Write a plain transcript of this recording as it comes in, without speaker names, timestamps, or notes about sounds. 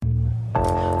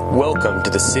Welcome to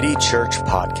the City Church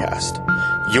Podcast,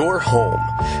 your home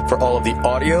for all of the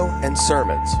audio and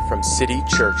sermons from City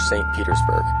Church St.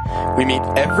 Petersburg. We meet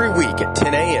every week at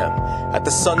 10 a.m. at the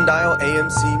Sundial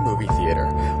AMC Movie Theater,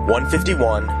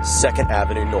 151 2nd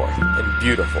Avenue North in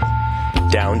beautiful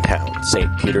downtown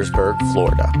St. Petersburg,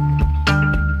 Florida.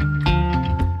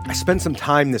 I spent some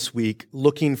time this week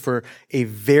looking for a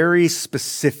very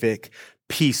specific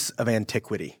piece of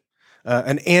antiquity.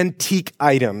 An antique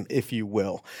item, if you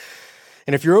will.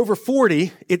 And if you're over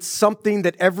 40, it's something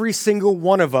that every single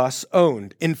one of us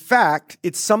owned. In fact,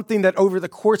 it's something that over the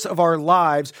course of our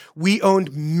lives, we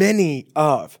owned many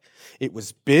of. It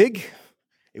was big,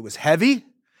 it was heavy,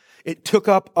 it took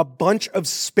up a bunch of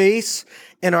space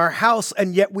in our house,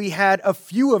 and yet we had a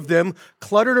few of them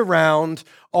cluttered around,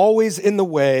 always in the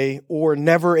way, or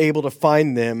never able to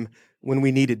find them when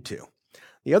we needed to.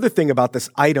 The other thing about this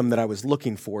item that I was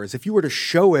looking for is if you were to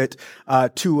show it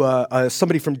to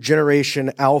somebody from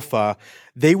Generation Alpha,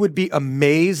 they would be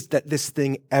amazed that this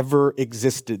thing ever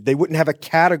existed. They wouldn't have a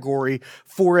category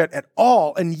for it at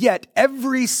all. And yet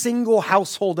every single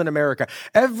household in America,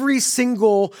 every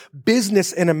single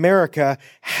business in America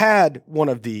had one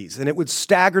of these, and it would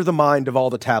stagger the mind of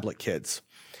all the tablet kids.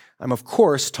 I'm, of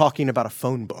course, talking about a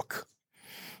phone book.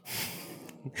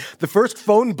 The first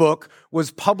phone book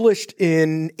was published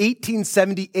in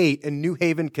 1878 in New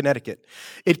Haven, Connecticut.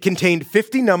 It contained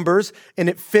 50 numbers, and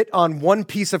it fit on one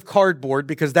piece of cardboard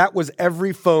because that was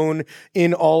every phone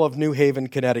in all of New Haven,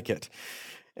 Connecticut.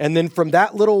 And then from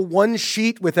that little one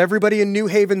sheet with everybody in New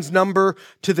Haven's number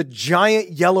to the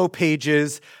giant yellow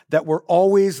pages that were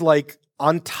always like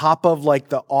on top of like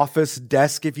the office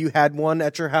desk if you had one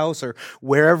at your house or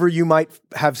wherever you might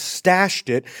have stashed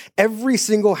it, every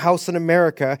single house in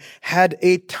America had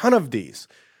a ton of these.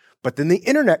 But then the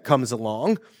internet comes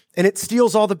along and it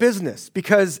steals all the business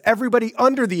because everybody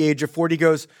under the age of 40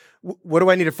 goes, what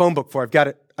do I need a phone book for? I've got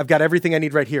it. I've got everything I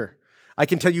need right here. I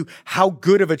can tell you how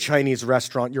good of a Chinese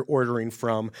restaurant you're ordering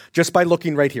from just by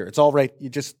looking right here. It's all right.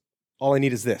 All I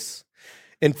need is this.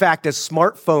 In fact, as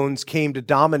smartphones came to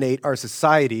dominate our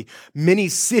society, many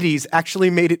cities actually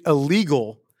made it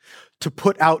illegal to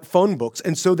put out phone books.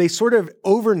 And so they sort of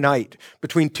overnight,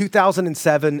 between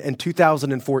 2007 and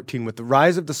 2014, with the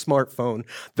rise of the smartphone,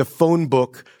 the phone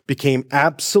book became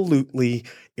absolutely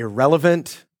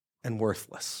irrelevant and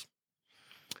worthless.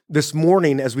 This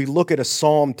morning, as we look at a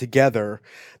psalm together,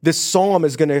 this psalm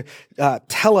is going to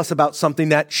tell us about something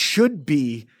that should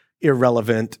be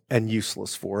irrelevant and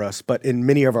useless for us, but in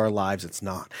many of our lives, it's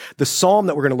not. The psalm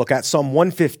that we're going to look at, Psalm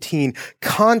 115,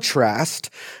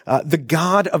 contrast the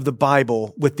God of the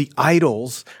Bible with the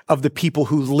idols of the people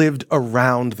who lived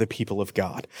around the people of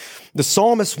God. The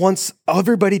psalmist wants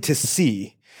everybody to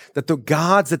see that the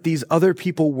gods that these other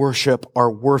people worship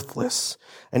are worthless.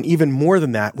 And even more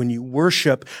than that, when you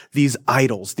worship these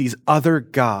idols, these other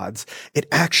gods, it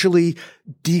actually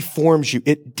deforms you.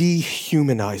 It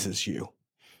dehumanizes you.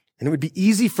 And it would be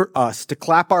easy for us to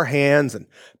clap our hands and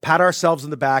pat ourselves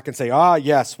in the back and say,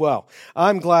 yes, well,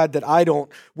 I'm glad that I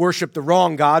don't worship the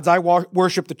wrong gods. I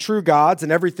worship the true gods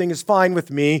and everything is fine with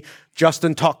me.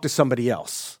 Justin, talk to somebody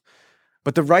else.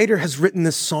 But the writer has written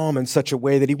this psalm in such a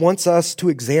way that he wants us to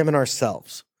examine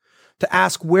ourselves, to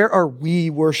ask, where are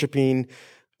we worshiping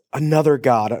another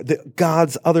God, the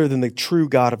gods other than the true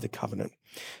God of the covenant?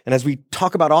 And as we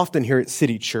talk about often here at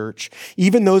City Church,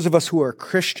 even those of us who are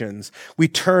Christians, we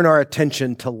turn our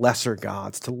attention to lesser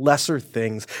gods, to lesser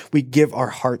things. We give our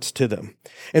hearts to them.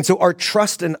 And so our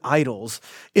trust in idols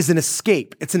is an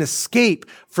escape. It's an escape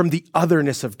from the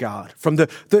otherness of God, from the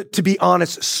to be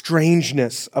honest,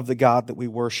 strangeness of the God that we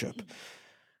worship.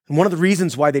 And one of the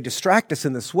reasons why they distract us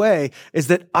in this way is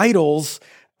that idols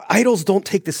don't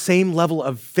take the same level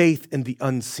of faith in the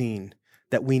unseen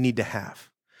that we need to have.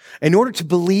 In order to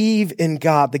believe in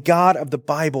God, the God of the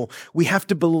Bible, we have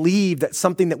to believe that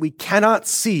something that we cannot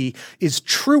see is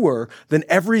truer than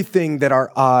everything that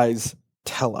our eyes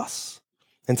tell us.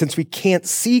 And since we can't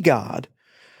see God,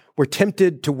 we're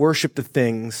tempted to worship the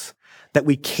things that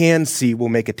we can see will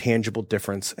make a tangible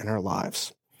difference in our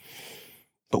lives.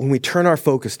 But when we turn our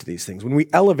focus to these things, when we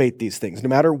elevate these things, no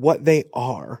matter what they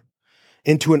are,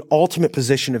 into an ultimate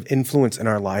position of influence in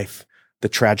our life, the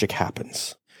tragic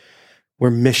happens. We're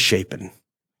misshapen.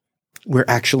 We're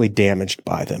actually damaged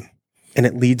by them. And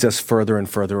it leads us further and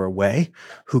further away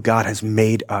who God has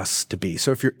made us to be.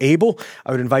 So if you're able,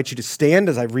 I would invite you to stand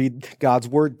as I read God's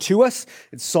word to us.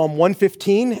 It's Psalm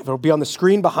 115. It'll be on the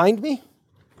screen behind me.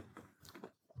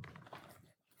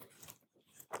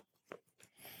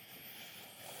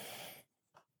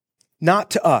 Not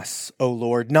to us, O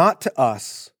Lord, not to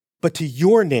us, but to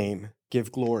your name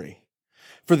give glory.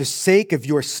 for the sake of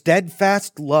your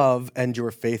steadfast love and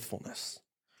your faithfulness.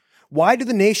 Why do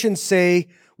the nations say,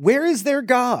 where is their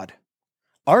God?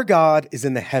 Our God is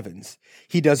in the heavens.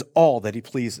 He does all that he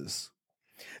pleases.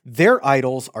 Their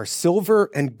idols are silver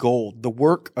and gold, the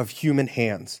work of human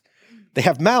hands. They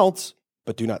have mouths,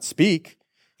 but do not speak,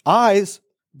 eyes,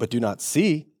 but do not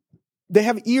see. They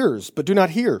have ears, but do not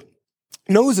hear,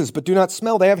 noses, but do not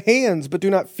smell. They have hands, but do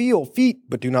not feel, feet,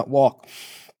 but do not walk.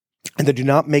 And they do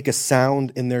not make a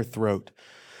sound in their throat.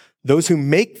 Those who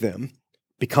make them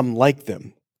become like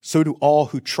them. So do all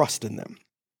who trust in them.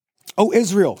 O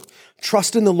Israel,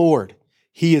 trust in the Lord.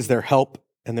 He is their help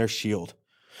and their shield.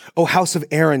 O house of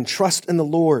Aaron, trust in the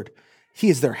Lord. He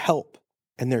is their help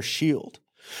and their shield.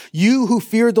 You who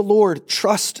fear the Lord,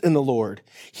 trust in the Lord.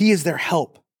 He is their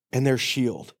help and their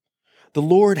shield. The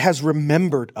Lord has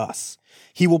remembered us.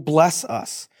 He will bless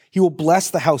us. He will bless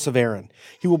the house of Aaron.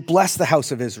 He will bless the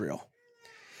house of Israel.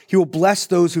 He will bless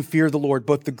those who fear the Lord,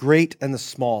 both the great and the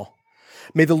small.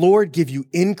 May the Lord give you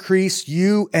increase,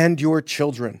 you and your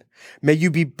children. May you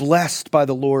be blessed by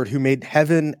the Lord who made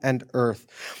heaven and earth.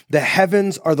 The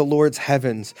heavens are the Lord's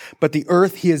heavens, but the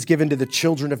earth he has given to the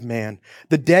children of man.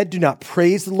 The dead do not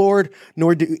praise the Lord,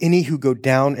 nor do any who go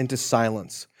down into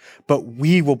silence. But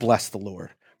we will bless the Lord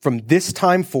from this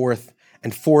time forth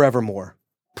and forevermore.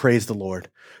 Praise the Lord.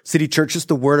 City Church is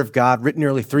the word of God written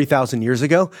nearly 3,000 years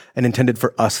ago and intended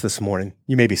for us this morning.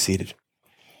 You may be seated.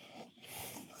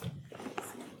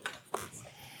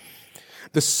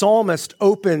 The psalmist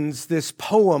opens this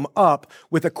poem up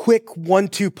with a quick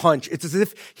 1-2 punch. It's as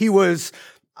if he was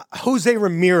Jose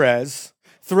Ramirez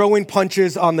throwing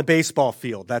punches on the baseball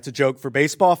field. That's a joke for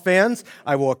baseball fans.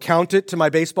 I will account it to my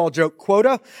baseball joke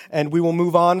quota, and we will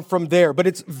move on from there. But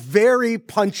it's very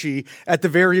punchy at the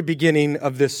very beginning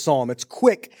of this psalm. It's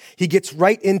quick. He gets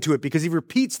right into it because he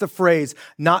repeats the phrase,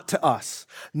 not to us.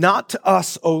 Not to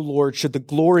us, O Lord, should the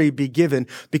glory be given.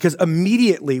 Because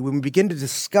immediately when we begin to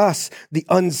discuss the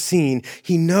unseen,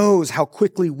 he knows how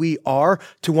quickly we are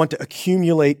to want to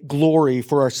accumulate glory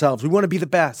for ourselves. We want to be the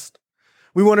best.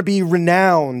 We want to be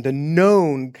renowned and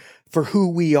known for who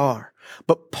we are.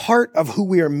 But part of who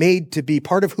we are made to be,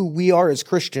 part of who we are as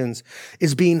Christians,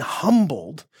 is being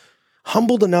humbled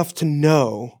enough to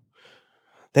know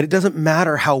that it doesn't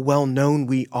matter how well known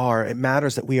we are. It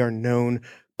matters that we are known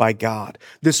by God.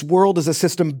 This world is a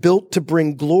system built to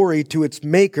bring glory to its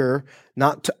maker,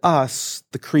 not to us,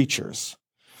 the creatures.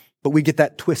 But we get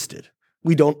that twisted.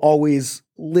 We don't always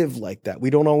live like that. We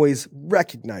don't always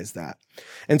recognize that.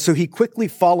 And so he quickly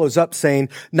follows up saying,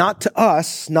 not to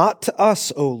us,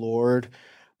 O Lord,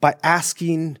 by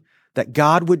asking that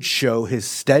God would show his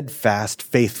steadfast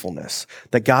faithfulness,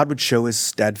 that God would show his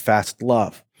steadfast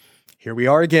love. Here we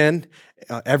are again.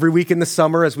 Every week in the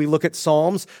summer, as we look at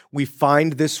Psalms, we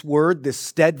find this word, this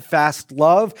steadfast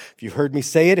love. If you heard me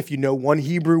say it, if you know one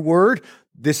Hebrew word,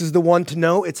 this is the one to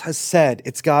know. It's hesed.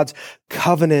 It's God's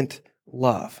covenant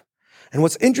love. And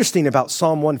what's interesting about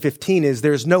Psalm 115 is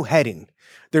there's no heading.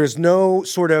 There's no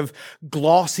sort of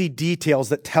glossy details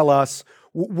that tell us,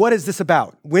 what is this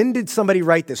about? When did somebody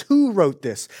write this? Who wrote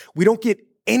this? We don't get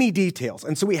any details.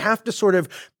 And so we have to sort of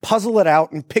puzzle it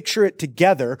out and picture it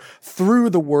together through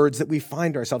the words that we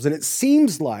find ourselves. And it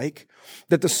seems like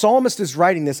that the psalmist is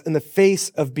writing this in the face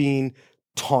of being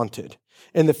taunted,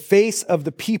 in the face of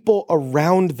the people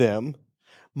around them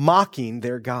mocking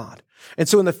their God. And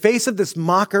so in the face of this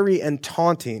mockery and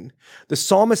taunting, the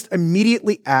psalmist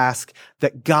immediately asks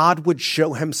that God would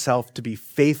show himself to be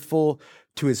faithful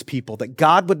to his people, that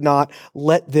God would not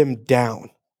let them down,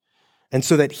 and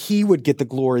so that he would get the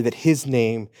glory that his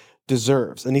name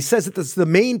deserves. And he says that this is the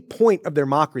main point of their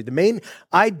mockery, the main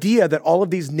idea that all of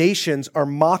these nations are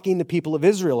mocking the people of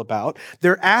Israel about.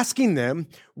 They're asking them,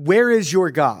 where is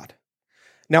your God?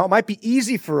 Now, it might be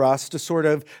easy for us to sort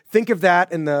of think of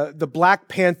that in the Black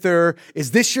Panther,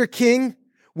 is this your king?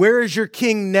 Where is your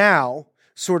king now?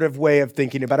 Sort of way of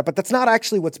thinking about it. But that's not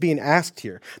actually what's being asked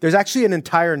here. There's actually an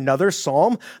entire another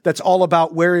psalm that's all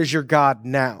about where is your God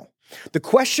now? The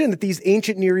question that these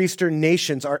ancient Near Eastern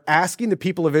nations are asking the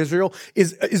people of Israel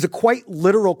is a quite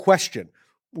literal question.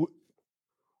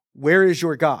 Where is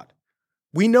your God?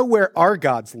 We know where our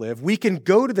gods live. We can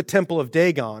go to the temple of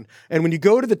Dagon, and when you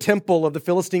go to the temple of the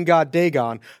Philistine god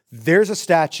Dagon, there's a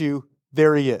statue,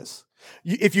 there he is.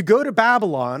 If you go to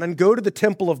Babylon and go to the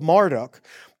temple of Marduk,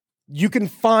 you can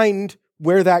find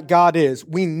where that god is.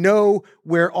 We know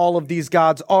where all of these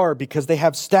gods are because they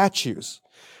have statues.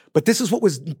 But this is what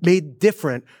was made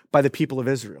different by the people of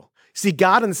Israel. See,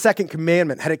 God in the second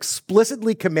commandment had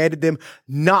explicitly commanded them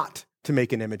not to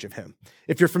make an image of him.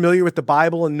 If you're familiar with the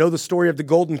Bible and know the story of the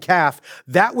golden calf,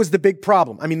 that was the big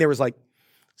problem. I mean, there was like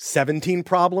 17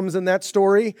 problems in that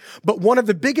story. But one of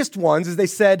the biggest ones is they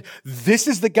said, this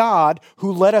is the God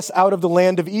who led us out of the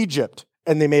land of Egypt.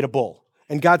 And they made a bull.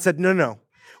 And God said, no.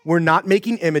 We're not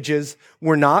making images.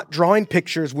 We're not drawing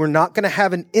pictures. We're not going to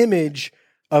have an image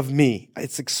of me.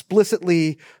 It's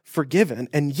explicitly forgiven.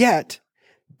 And yet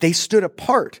they stood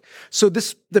apart. So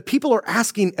the people are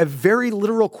asking a very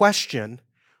literal question.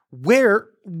 Where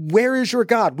is your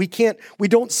God? We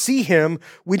don't see him.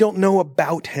 We don't know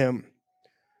about him.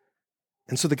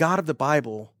 And so the God of the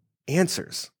Bible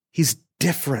answers. He's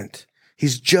different.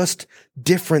 He's just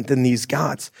different than these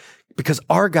gods because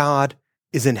our God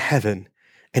is in heaven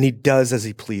and he does as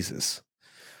he pleases.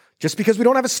 Just because we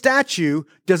don't have a statue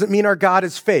doesn't mean our God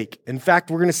is fake. In fact,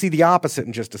 we're going to see the opposite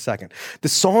in just a second. The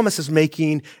psalmist is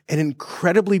making an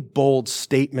incredibly bold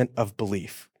statement of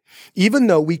belief. Even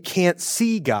though we can't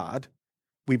see God,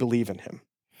 we believe in him.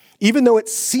 Even though it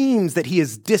seems that he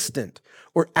is distant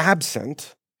or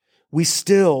absent, we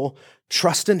still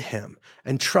trust in him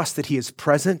and trust that he is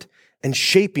present and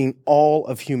shaping all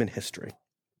of human history.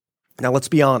 Now, let's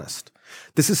be honest.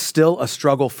 This is still a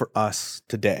struggle for us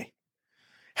today.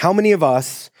 How many of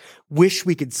us wish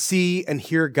we could see and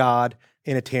hear God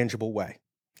in a tangible way?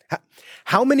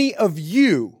 How many of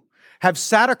you have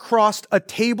sat across a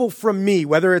table from me,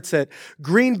 whether it's at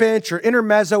Green Bench or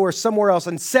Intermezzo or somewhere else,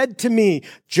 and said to me,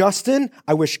 Justin,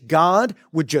 I wish God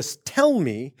would just tell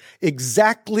me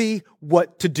exactly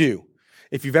what to do.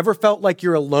 If you've ever felt like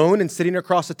you're alone and sitting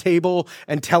across a table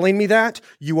and telling me that,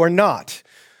 you are not.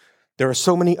 There are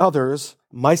so many others,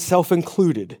 myself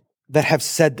included, that have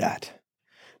said that.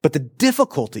 But the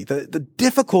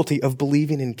difficulty of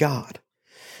believing in God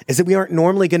is that we aren't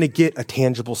normally going to get a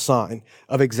tangible sign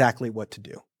of exactly what to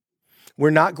do.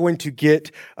 We're not going to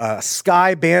get a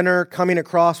sky banner coming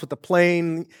across with a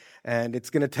plane, and it's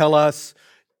going to tell us,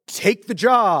 take the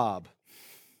job,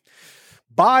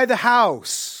 buy the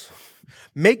house,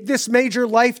 make this major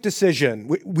life decision.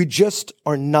 We just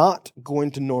are not going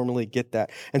to normally get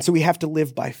that. And so we have to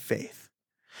live by faith.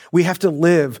 We have to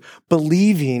live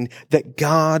believing that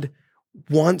God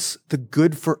wants the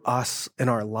good for us in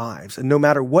our lives. And no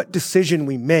matter what decision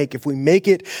we make, if we make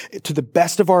it to the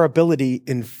best of our ability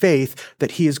in faith,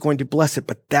 that he is going to bless it.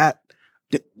 But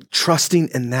trusting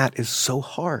in that is so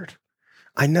hard.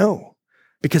 I know,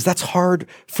 because that's hard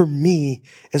for me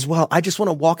as well. I just want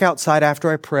to walk outside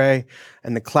after I pray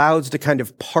and the clouds to kind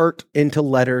of part into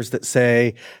letters that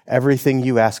say, everything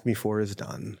you ask me for is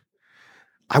done.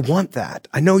 I want that.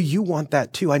 I know you want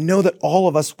that too. I know that all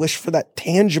of us wish for that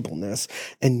tangibleness,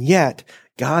 and yet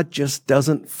God just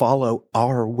doesn't follow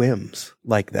our whims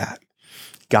like that.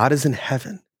 God is in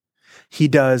heaven. He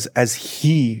does as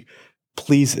he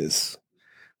pleases.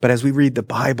 But as we read the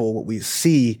Bible, what we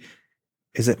see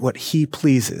is that what he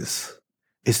pleases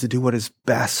is to do what is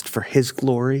best for his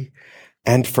glory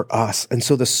and for us. And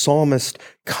so the psalmist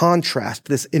contrasts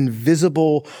this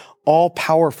invisible,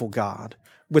 all-powerful God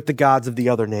with the gods of the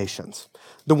other nations,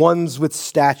 the ones with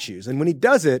statues. And when he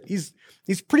does it, he's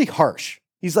pretty harsh.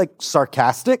 He's like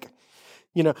sarcastic.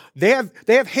 You know, they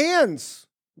have hands.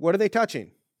 What are they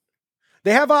touching?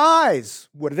 They have eyes.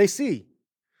 What do they see?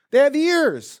 They have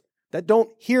ears that don't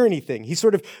hear anything. He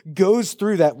sort of goes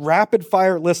through that rapid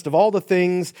fire list of all the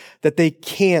things that they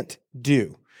can't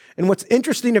do. And what's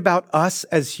interesting about us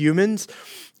as humans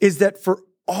is that for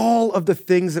all of the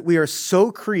things that we are so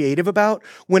creative about,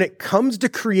 when it comes to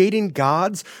creating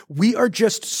gods, we are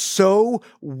just so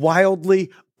wildly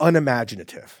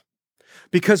unimaginative.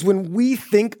 Because when we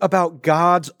think about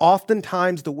gods,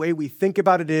 oftentimes the way we think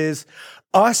about it is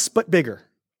us, but bigger.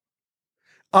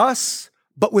 Us,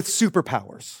 but with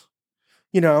superpowers.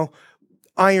 You know,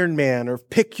 Iron Man, or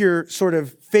pick your sort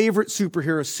of favorite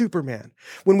superhero, Superman.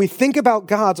 When we think about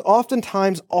gods,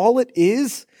 oftentimes all it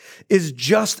is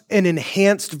just an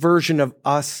enhanced version of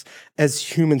us as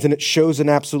humans, and it shows an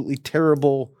absolutely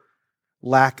terrible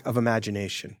lack of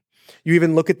imagination. You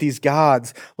even look at these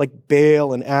gods like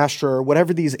Baal and Asherah, or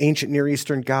whatever these ancient Near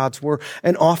Eastern gods were,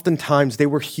 and oftentimes they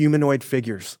were humanoid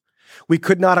figures. We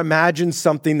could not imagine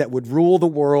something that would rule the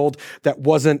world that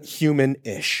wasn't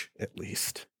human-ish, at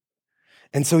least.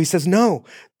 And so he says, no,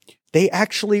 they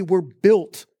actually were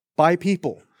built by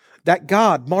people. That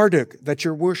god, Marduk, that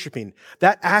you're worshiping,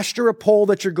 that Ashtoreth pole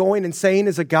that you're going and saying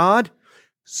is a god,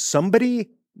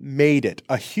 somebody made it.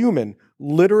 A human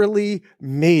literally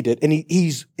made it. And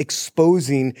he's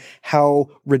exposing how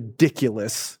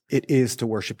ridiculous it is to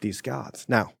worship these gods.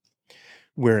 Now,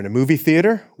 we're in a movie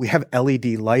theater. We have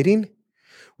LED lighting.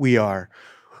 We are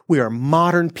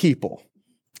modern people.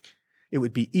 It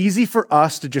would be easy for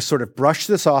us to just sort of brush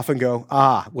this off and go,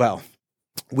 well,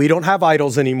 We don't have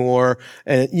idols anymore,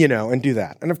 and do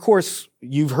that. And of course,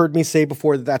 you've heard me say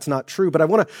before that that's not true, but I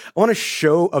want to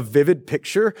show a vivid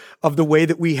picture of the way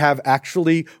that we have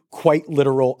actually quite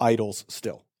literal idols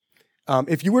still.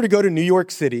 If you were to go to New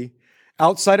York City,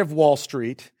 outside of Wall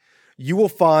Street, you will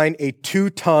find a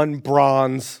 2-ton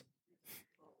bronze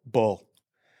bull.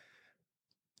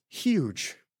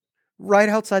 Huge. Right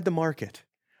outside the market.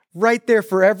 Right there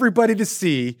for everybody to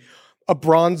see, a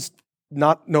bronze,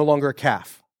 no longer a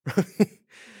calf.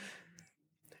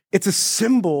 It's a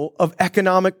symbol of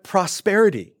economic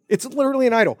prosperity. It's literally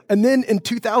an idol. And then in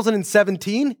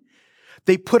 2017,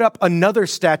 they put up another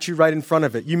statue right in front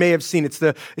of it. You may have seen it's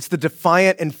the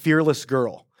defiant and fearless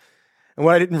girl. And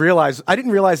what I didn't realize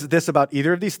this about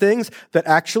either of these things, that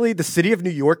actually the city of New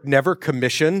York never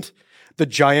commissioned the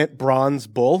giant bronze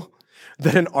bull,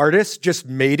 that an artist just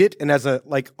made it and as a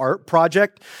art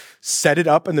project set it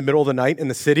up in the middle of the night in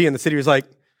the city, and the city was like,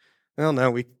 well,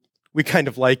 no, we kind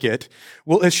of like it.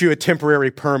 We'll issue a temporary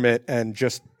permit and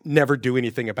just never do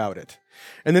anything about it.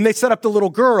 And then they set up the little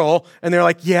girl, and they're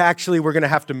like, yeah, actually, we're going to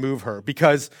have to move her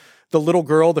because the little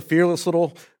girl, the fearless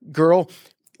little girl,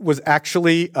 was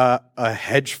actually a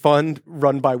hedge fund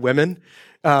run by women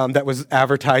that was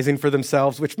advertising for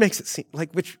themselves, which makes it seem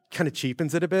which kind of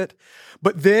cheapens it a bit.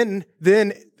 But then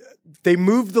they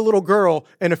moved the little girl,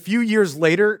 and a few years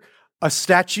later, a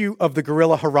statue of the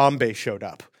gorilla Harambe showed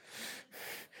up.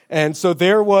 And so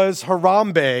there was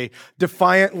Harambe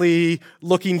defiantly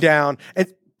looking down. And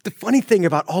the funny thing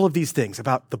about all of these things,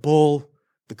 about the bull,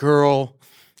 the girl,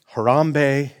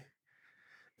 Harambe,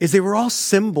 is they were all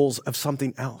symbols of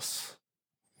something else.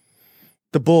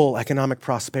 The bull, economic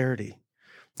prosperity.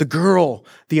 The girl,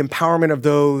 the empowerment of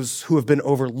those who have been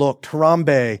overlooked.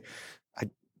 Harambe, I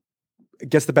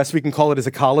guess the best we can call it is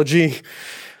ecology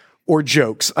or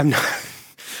jokes.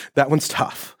 That one's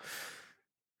tough.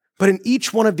 But in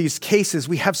each one of these cases,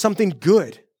 we have something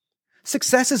good.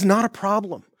 Success is not a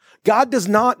problem. God does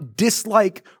not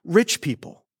dislike rich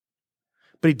people,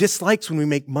 but he dislikes when we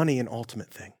make money an ultimate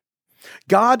thing.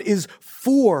 God is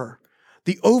for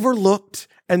the overlooked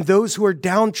and those who are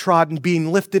downtrodden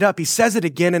being lifted up. He says it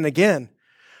again and again.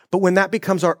 But when that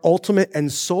becomes our ultimate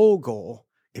and sole goal,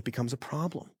 it becomes a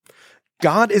problem.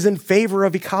 God is in favor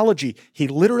of ecology. He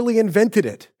literally invented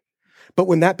it. But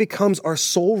when that becomes our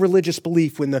sole religious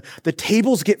belief, when the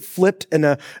tables get flipped and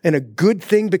a good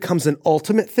thing becomes an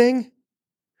ultimate thing,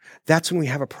 that's when we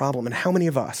have a problem. And how many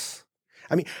of us?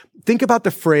 I mean, think about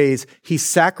the phrase, he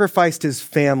sacrificed his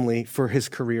family for his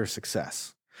career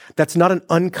success. That's not an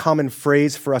uncommon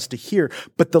phrase for us to hear,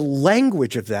 but the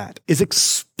language of that is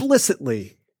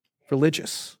explicitly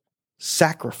religious.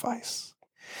 Sacrifice.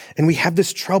 And we have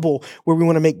this trouble where we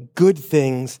want to make good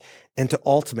things into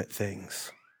ultimate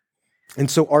things. And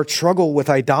so our struggle with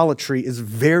idolatry is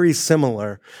very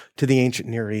similar to the ancient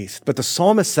Near East. But the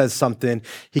psalmist says something,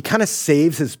 he kind of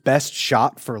saves his best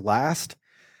shot for last,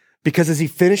 because as he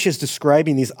finishes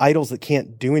describing these idols that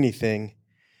can't do anything,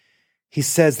 he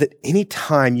says that any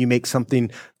time you make something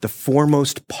the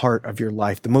foremost part of your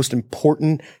life, the most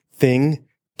important thing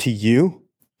to you,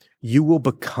 you will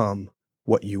become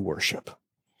what you worship.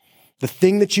 The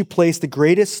thing that you place the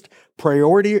greatest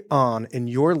priority on in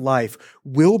your life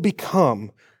will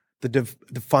become the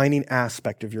defining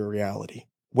aspect of your reality.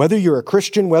 Whether you're a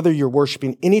Christian, whether you're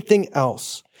worshiping anything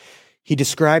else, he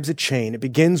describes a chain. It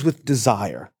begins with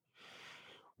desire.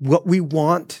 What we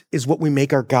want is what we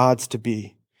make our gods to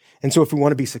be. And so if we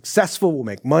want to be successful, we'll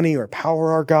make money or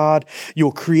power our God.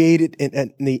 You'll create it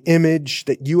in the image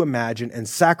that you imagine and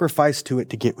sacrifice to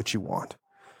it to get what you want.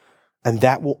 And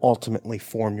that will ultimately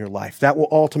form your life. That will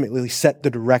ultimately set the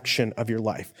direction of your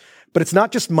life. But it's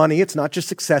not just money. It's not just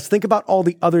success. Think about all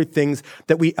the other things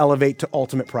that we elevate to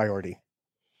ultimate priority.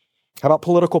 How about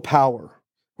political power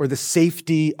or the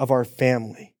safety of our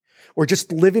family or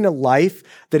just living a life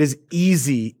that is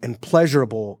easy and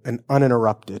pleasurable and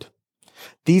uninterrupted?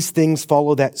 These things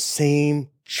follow that same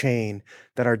chain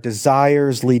that our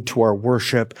desires lead to our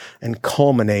worship and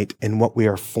culminate in what we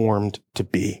are formed to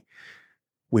be.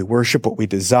 We worship what we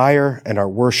desire, and our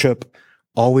worship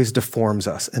always deforms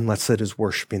us unless it is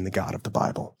worshiping the God of the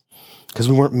Bible, because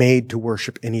we weren't made to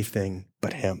worship anything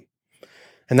but him.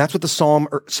 And that's what the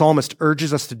psalmist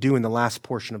urges us to do in the last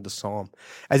portion of the psalm.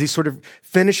 As he sort of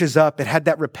finishes up, it had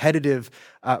that repetitive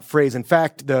phrase. In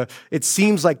fact, it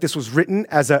seems like this was written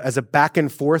as a back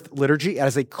and forth liturgy,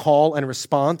 as a call and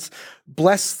response.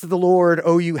 Bless the Lord,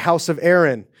 O you house of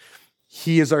Aaron.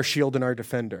 He is our shield and our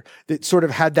defender. It sort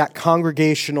of had that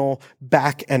congregational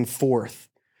back and forth.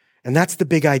 And that's the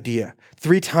big idea.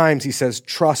 3 times he says,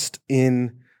 trust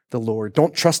in the Lord.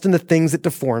 Don't trust in the things that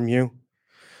deform you.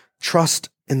 Trust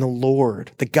in the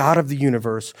Lord, the God of the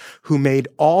universe, who made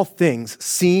all things,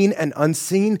 seen and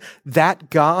unseen. That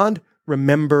God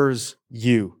remembers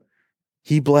you.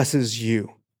 He blesses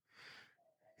you.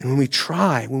 And when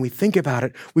we think about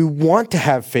it, we want to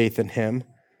have faith in him,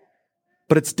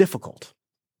 but it's difficult.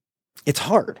 It's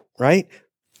hard, right?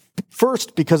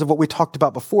 First, because of what we talked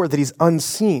about before, that he's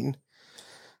unseen.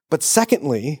 But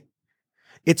secondly,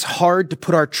 it's hard to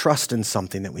put our trust in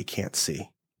something that we can't see.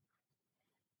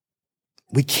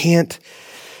 We can't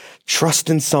trust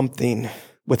in something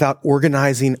without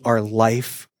organizing our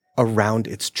life around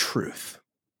its truth.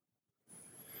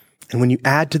 And when you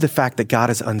add to the fact that God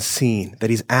is unseen, that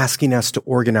he's asking us to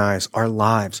organize our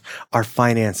lives, our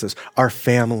finances, our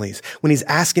families, when he's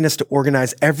asking us to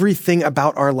organize everything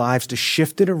about our lives, to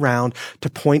shift it around, to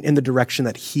point in the direction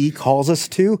that he calls us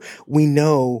to, we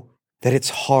know that it's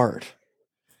hard.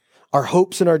 Our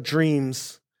hopes and our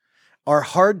dreams are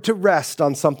hard to rest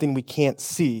on something we can't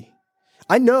see.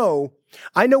 I know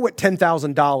what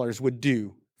 $10,000 would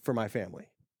do for my family.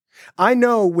 I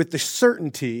know with the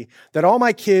certainty that all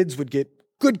my kids would get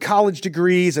good college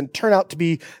degrees and turn out to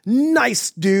be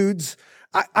nice dudes.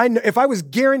 I know, if I was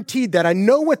guaranteed that, I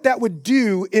know what that would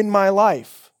do in my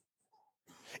life.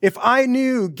 If I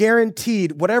knew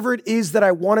guaranteed whatever it is that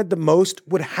I wanted the most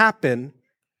would happen,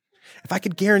 if I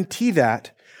could guarantee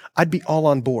that, I'd be all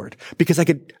on board because I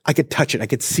could touch it. I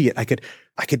could see it. I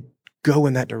could go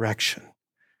in that direction.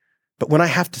 But when I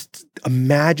have to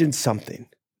imagine something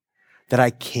that I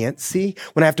can't see,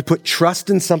 when I have to put trust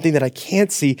in something that I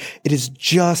can't see, it is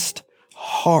just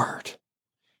hard.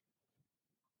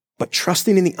 But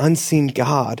trusting in the unseen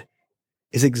God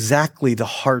is exactly the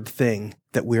hard thing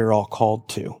that we're all called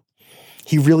to.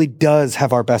 He really does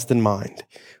have our best in mind.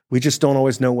 We just don't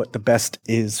always know what the best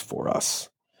is for us.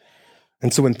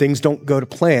 And so when things don't go to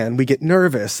plan, we get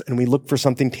nervous and we look for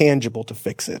something tangible to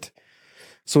fix it.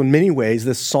 So in many ways,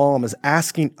 this psalm is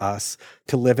asking us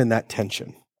to live in that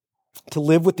tension, to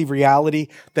live with the reality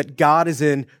that God is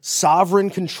in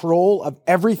sovereign control of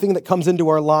everything that comes into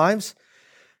our lives,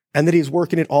 and that he's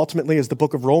working it ultimately, as the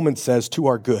book of Romans says, to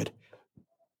our good.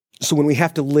 So when we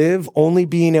have to live only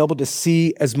being able to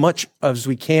see as much as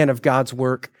we can of God's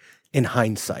work in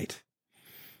hindsight.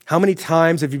 How many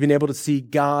times have you been able to see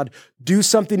God do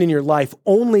something in your life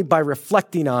only by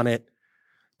reflecting on it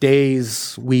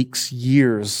days, weeks,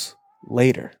 years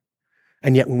later?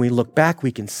 And yet when we look back,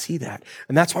 we can see that.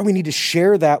 And that's why we need to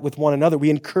share that with one another. We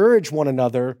encourage one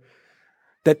another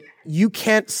that you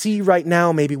can't see right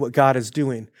now maybe what God is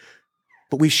doing,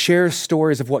 but we share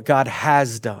stories of what God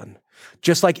has done.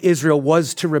 Just like Israel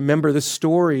was to remember the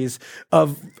stories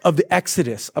of the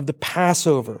Exodus, of the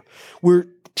Passover. We're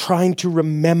trying to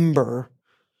remember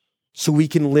so we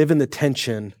can live in the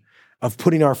tension of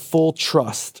putting our full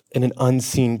trust in an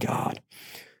unseen God.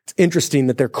 It's interesting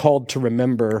that they're called to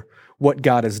remember what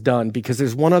God has done, because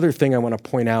there's one other thing I want to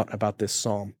point out about this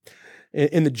psalm.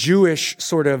 In the Jewish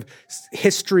sort of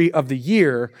history of the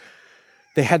year,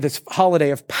 they had this holiday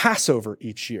of Passover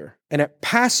each year. And at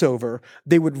Passover,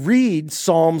 they would read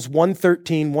Psalms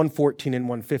 113, 114, and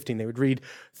 115. They would read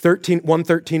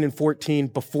 113 and 14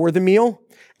 before the meal,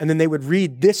 and then they would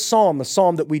read this psalm, the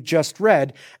psalm that we just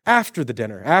read, after the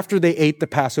dinner, after they ate the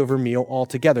Passover meal all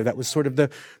together. That was sort of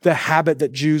the habit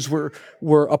that Jews were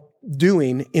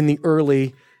doing in the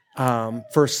early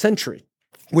first century,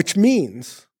 which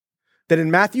means that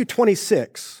in Matthew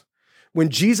 26, when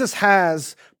Jesus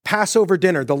has Passover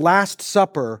dinner, the Last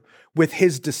Supper with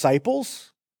his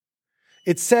disciples,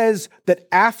 it says that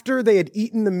after they had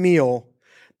eaten the meal,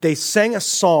 they sang a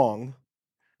song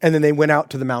and then they went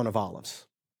out to the Mount of Olives.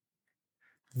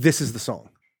 This is the song.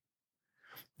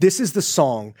 This is the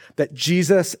song that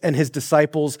Jesus and his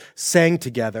disciples sang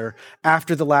together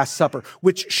after the Last Supper,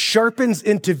 which sharpens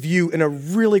into view in a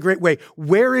really great way.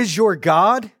 Where is your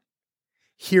God?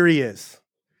 Here he is,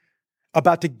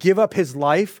 about to give up his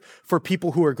life for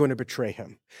people who are going to betray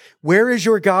him. Where is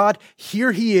your God?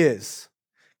 Here he is,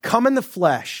 come in the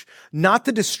flesh, not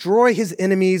to destroy his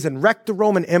enemies and wreck the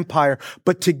Roman Empire,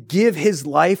 but to give his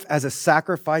life as a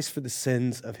sacrifice for the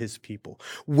sins of his people.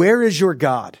 Where is your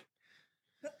God?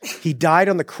 He died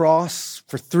on the cross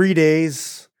for 3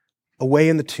 days away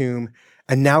in the tomb,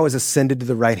 and now is ascended to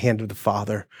the right hand of the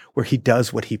Father, where he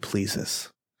does what he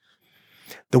pleases.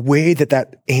 The way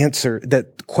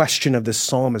that question of this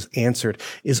psalm is answered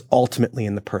is ultimately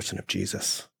in the person of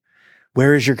Jesus.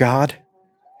 Where is your God?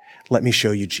 Let me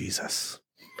show you Jesus.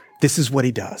 This is what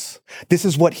he does. This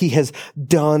is what he has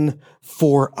done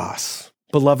for us.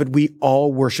 Beloved, we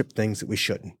all worship things that we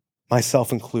shouldn't,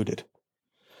 myself included.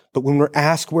 But when we're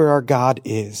asked where our God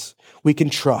is, we can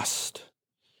trust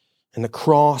in the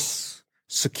cross,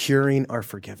 securing our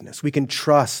forgiveness. We can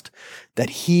trust that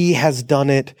he has done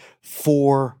it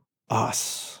for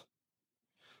us.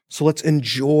 So let's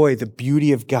enjoy the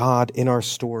beauty of God in our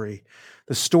story.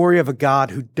 The story of a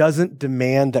God who doesn't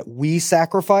demand that we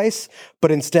sacrifice,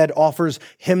 but instead offers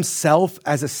himself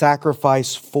as a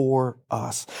sacrifice for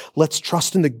us. Let's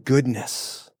trust in the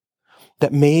goodness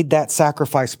that made that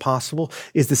sacrifice possible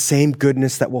is the same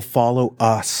goodness that will follow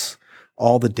us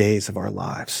all the days of our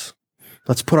lives.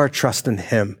 Let's put our trust in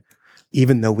him,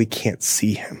 even though we can't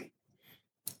see him.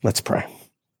 Let's pray.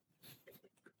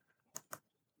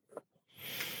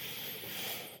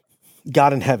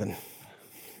 God in heaven,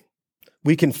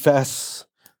 we confess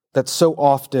that so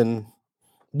often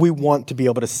we want to be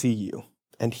able to see you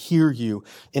and hear you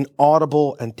in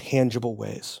audible and tangible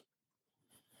ways.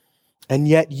 And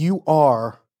yet you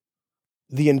are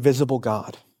the invisible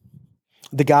God,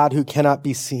 the God who cannot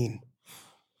be seen.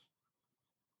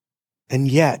 And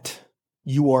yet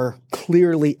you are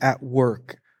clearly at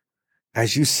work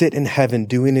as you sit in heaven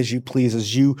doing as you please,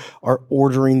 as you are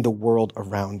ordering the world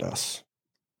around us.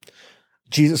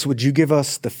 Jesus, would you give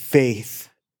us the faith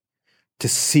to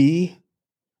see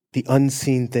the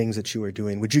unseen things that you are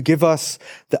doing? Would you give us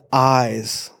the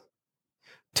eyes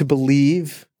to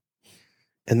believe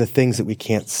in the things that we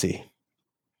can't see?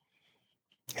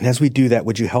 And as we do that,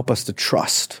 would you help us to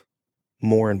trust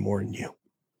more and more in you?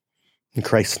 In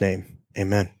Christ's name,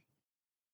 amen.